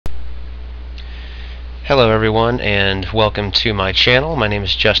Hello everyone, and welcome to my channel. My name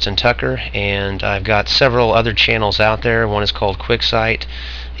is Justin Tucker, and I've got several other channels out there. One is called QuickSite,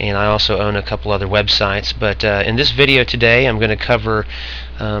 and I also own a couple other websites. But in this video today I'm going to cover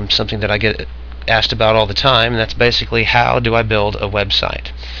something that I get asked about all the time, and that's basically how do I build a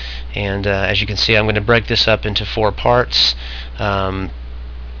website. And as you can see, I'm going to break this up into 4 parts and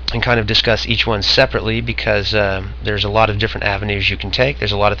kind of discuss each one separately, because there's a lot of different avenues you can take.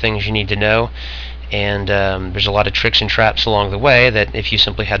 There's a lot of things you need to know, and there's a lot of tricks and traps along the way that if you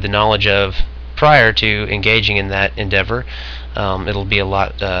simply had the knowledge of prior to engaging in that endeavor, it'll be a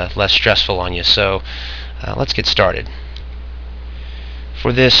lot less stressful on you. So let's get started.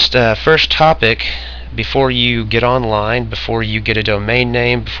 For this first topic, before you get online, before you get a domain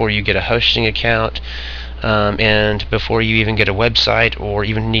name, before you get a hosting account, and before you even get a website or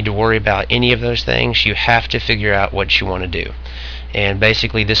even need to worry about any of those things, you have to figure out what you want to do. And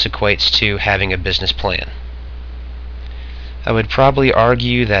basically this equates to having a business plan. I would probably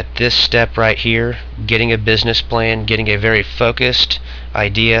argue that this step right here, getting a business plan, getting a very focused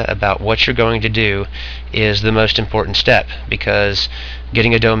idea about what you're going to do, is the most important step, because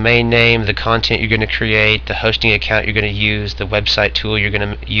getting a domain name, the content you're going to create, the hosting account you're going to use, the website tool you're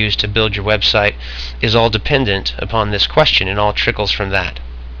going to use to build your website is all dependent upon this question, and all trickles from that.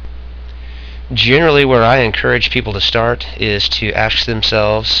 Generally, where I encourage people to start is to ask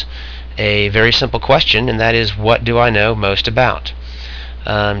themselves a very simple question, and that is, what do I know most about?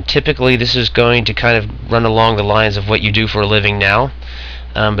 Typically this is going to kind of run along the lines of what you do for a living now,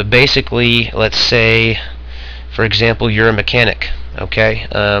 but basically, let's say for example you're a mechanic, okay?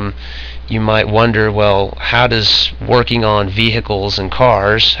 You might wonder, well, how does working on vehicles and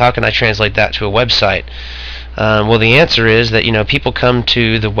cars, how can I translate that to a website? Well, the answer is that people come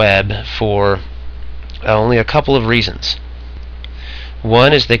to the web for only a couple of reasons.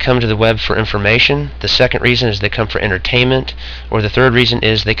 One is they come to the web for information, the second reason is they come for entertainment, or the third reason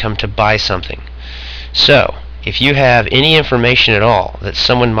is they come to buy something. So if you have any information at all that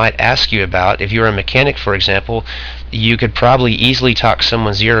someone might ask you about, if you're a mechanic for example, you could probably easily talk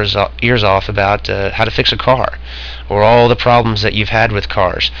someone's ears off about how to fix a car, or all the problems that you've had with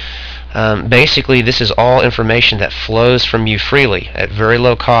cars. Basically this is all information that flows from you freely at very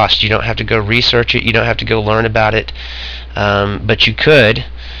low cost. You don't have to go research it, you don't have to go learn about it, but you could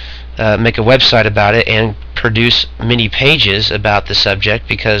make a website about it and produce many pages about the subject,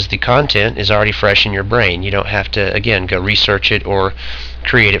 because the content is already fresh in your brain. You don't have to, again, go research it or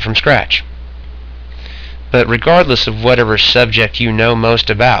create it from scratch. But regardless of whatever subject you know most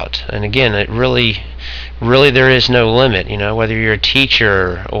about, and again, it really there is no limit, whether you're a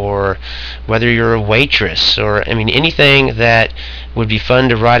teacher or whether you're a waitress, or anything that would be fun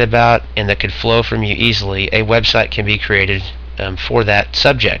to write about and that could flow from you easily, a website can be created for that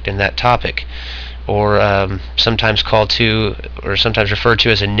subject and that topic, or sometimes referred to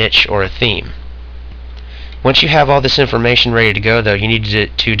as a niche or a theme. Once you have all this information ready to go, though, you need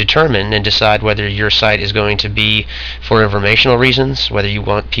to determine and decide whether your site is going to be for informational reasons, whether you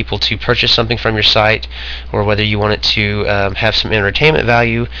want people to purchase something from your site, or whether you want it to have some entertainment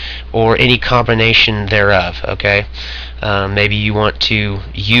value, or any combination thereof, okay? Maybe you want to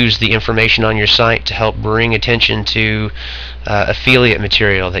use the information on your site to help bring attention to affiliate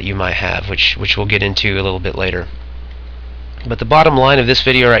material that you might have, which we'll get into a little bit later. But the bottom line of this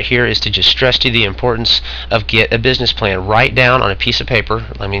video right here is to just stress to you the importance of get a business plan. Write down on a piece of paper,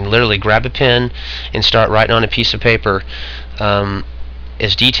 literally grab a pen and start writing on a piece of paper,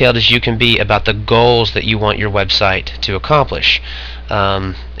 as detailed as you can be, about the goals that you want your website to accomplish.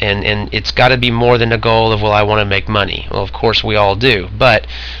 And it's got to be more than a goal of, well, I want to make money. Well, of course we all do, but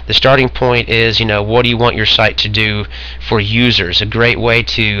the starting point is, what do you want your site to do for users? A great way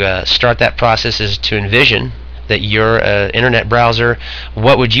to start that process is to envision that you're an internet browser.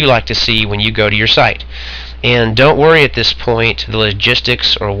 What would you like to see when you go to your site? And don't worry at this point the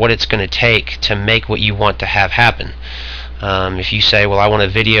logistics or what it's going to take to make what you want to have happen. If you say, well, I want a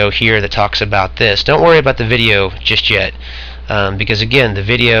video here that talks about this, don't worry about the video just yet, because again, the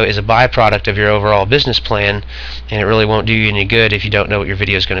video is a byproduct of your overall business plan, and it really won't do you any good if you don't know what your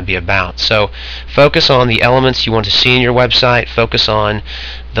video is going to be about. So focus on the elements you want to see in your website. Focus on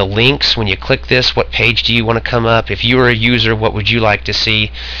the links. When you click this, what page do you want to come up? If you were a user, what would you like to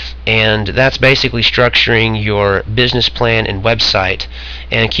see? And that's basically structuring your business plan and website,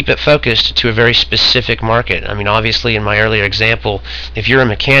 and keep it focused to a very specific market. Obviously in my earlier example, if you're a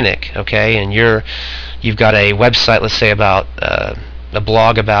mechanic, okay, and you've got a website, let's say about a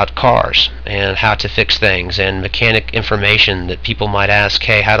blog about cars and how to fix things and mechanic information that people might ask,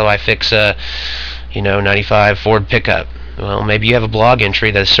 hey, how do I fix a 95 Ford pickup? Well, maybe you have a blog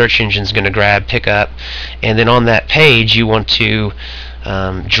entry that a search engine is going to grab, pick up, and then on that page you want to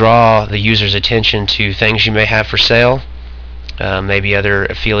draw the user's attention to things you may have for sale, maybe other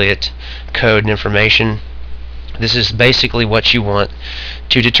affiliate code and information. This is basically what you want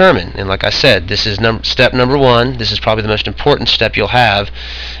to determine, and like I said, this is step number one. This is probably the most important step you'll have,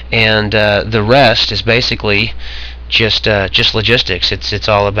 and the rest is basically just logistics. It's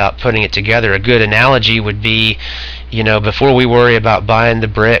all about putting it together. A good analogy would be, before we worry about buying the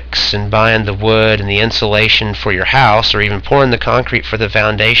bricks and buying the wood and the insulation for your house, or even pouring the concrete for the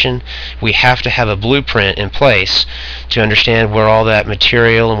foundation, we have to have a blueprint in place to understand where all that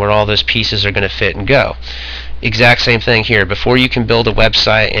material and where all those pieces are going to fit and go. Exact same thing here. Before you can build a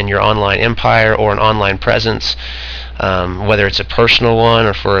website in your online empire or an online presence, whether it's a personal one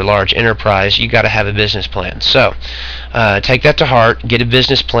or for a large enterprise, you got to have a business plan. So take that to heart, get a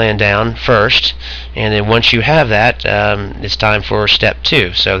business plan down first, and then once you have that, it's time for step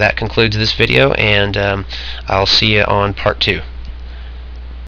 2. So that concludes this video, and I'll see you on part 2.